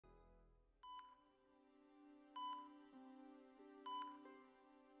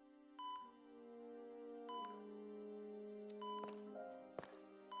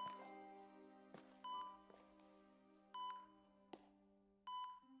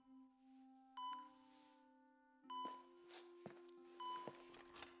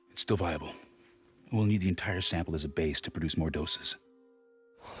Still viable. We'll need the entire sample as a base to produce more doses.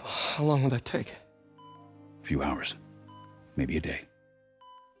 How long will that take? A few hours. Maybe a day.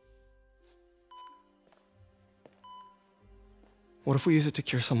 What if we use it to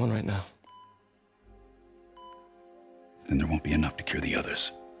cure someone right now? Then there won't be enough to cure the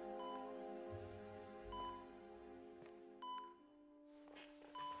others.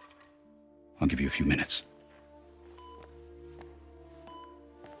 I'll give you a few minutes.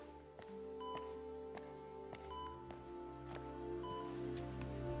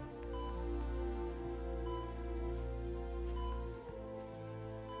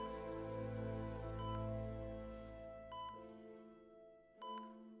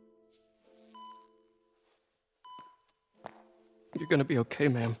 You're gonna be okay,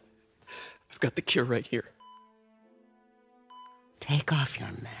 ma'am. I've got the cure right here. Take off your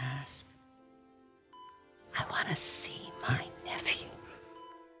mask. I want to see my nephew.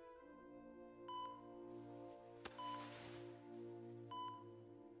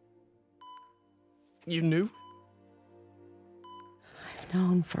 You knew? I've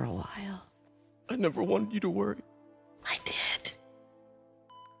known for a while. I never wanted you to worry. I did.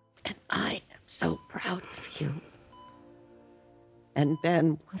 And I am so proud of you. And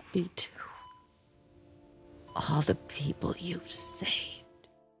Ben would be too. All the people you've saved.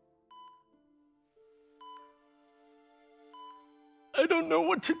 I don't know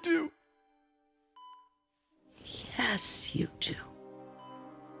what to do. Yes, you do.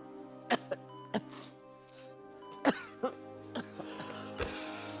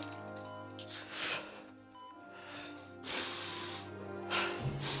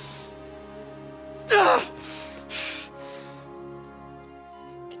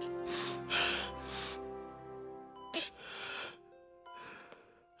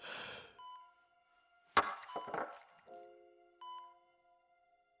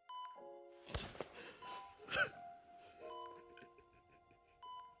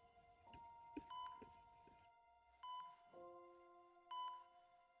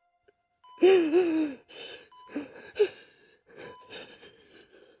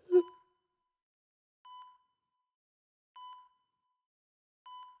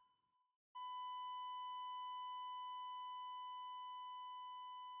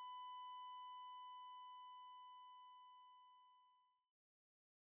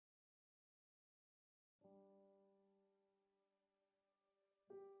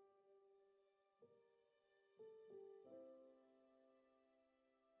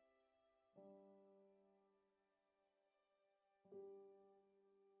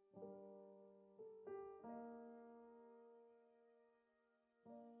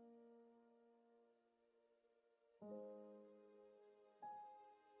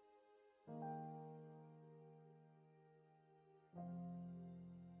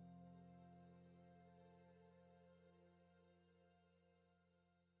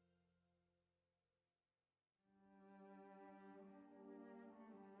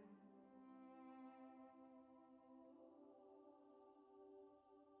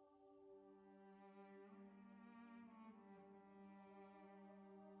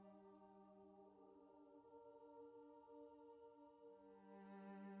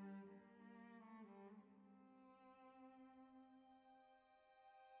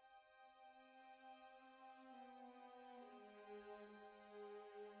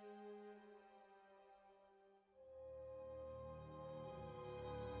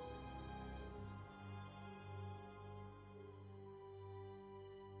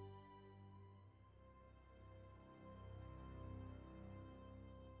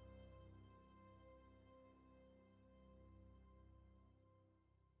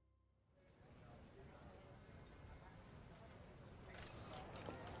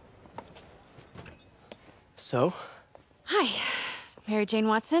 So? Hi, Mary Jane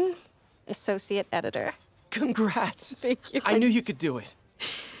Watson, Associate Editor. Congrats! Thank you. I knew you could do it.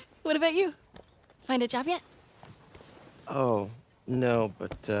 What about you? Find a job yet? Oh, no,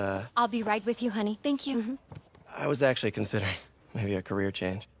 but, I'll be right with you, honey. Thank you. I was actually considering maybe a career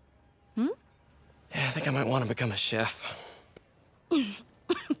change. Hmm? Yeah, I think I might want to become a chef. I'm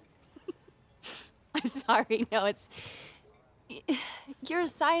sorry, no, it's... You're a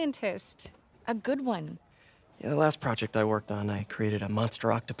scientist. A good one. Yeah, the last project I worked on, I created a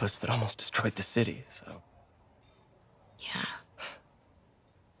monster octopus that almost destroyed the city, so... Yeah.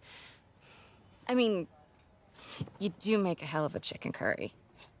 I mean, you do make a hell of a chicken curry.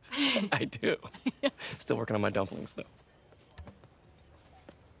 I do. Still working on my dumplings, though.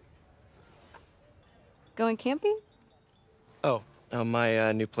 Going camping? Oh,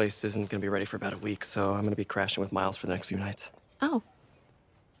 my new place isn't gonna be ready for about a week, so I'm gonna be crashing with Miles for the next few nights. Oh.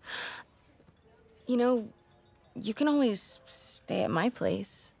 You know, you can always stay at my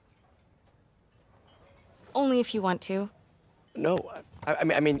place. Only if you want to. No, I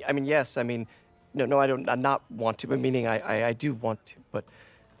mean, yes. I mean, no, I don't. I not want to. But meaning, I do want to, but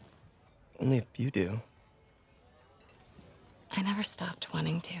only if you do. I never stopped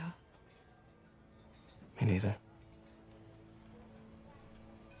wanting to. Me neither.